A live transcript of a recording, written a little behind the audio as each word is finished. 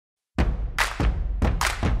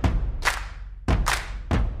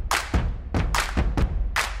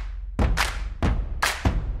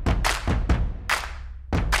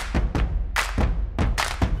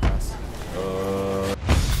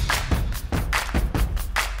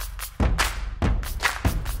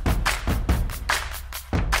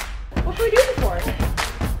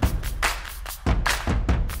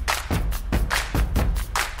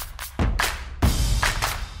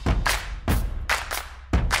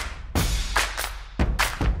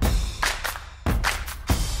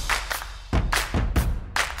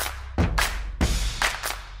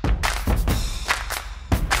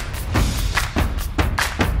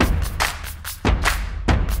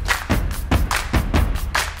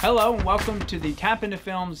Hello and welcome to the Tap Into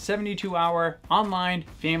Film's 72-hour online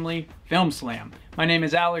family film slam. My name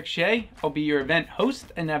is Alex Shea. I'll be your event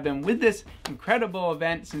host and I've been with this incredible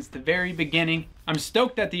event since the very beginning. I'm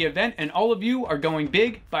stoked that the event and all of you are going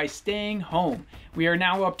big by staying home. We are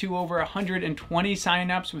now up to over 120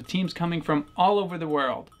 signups with teams coming from all over the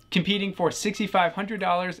world, competing for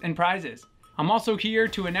 $6,500 in prizes. I'm also here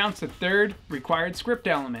to announce the third required script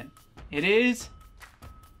element. It is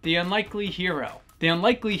the unlikely hero. The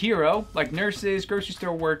unlikely hero, like nurses, grocery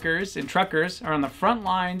store workers, and truckers, are on the front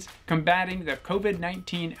lines combating the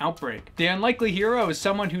COVID-19 outbreak. The unlikely hero is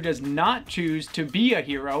someone who does not choose to be a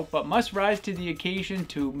hero, but must rise to the occasion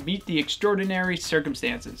to meet the extraordinary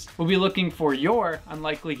circumstances. We'll be looking for your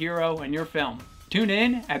unlikely hero in your film. Tune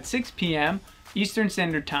in at 6 p.m. Eastern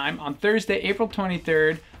Standard Time on Thursday, April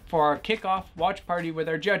 23rd for our kickoff watch party with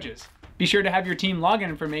our judges. Be sure to have your team login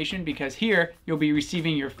information because here you'll be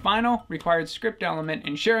receiving your final required script element,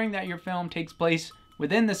 ensuring that your film takes place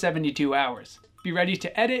within the 72 hours. Be ready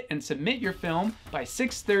to edit and submit your film by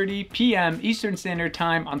 6:30 p.m. Eastern Standard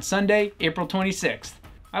Time on Sunday, April 26th.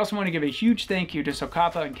 I also want to give a huge thank you to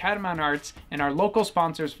SOCAPA and Catamount Arts and our local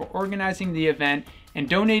sponsors for organizing the event and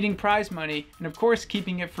donating prize money, and of course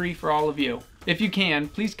keeping it free for all of you. If you can,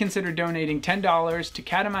 please consider donating $10 to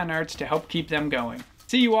Catamount Arts to help keep them going.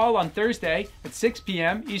 See you all on Thursday at 6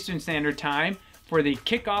 p.m. Eastern Standard Time for the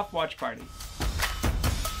kickoff watch party.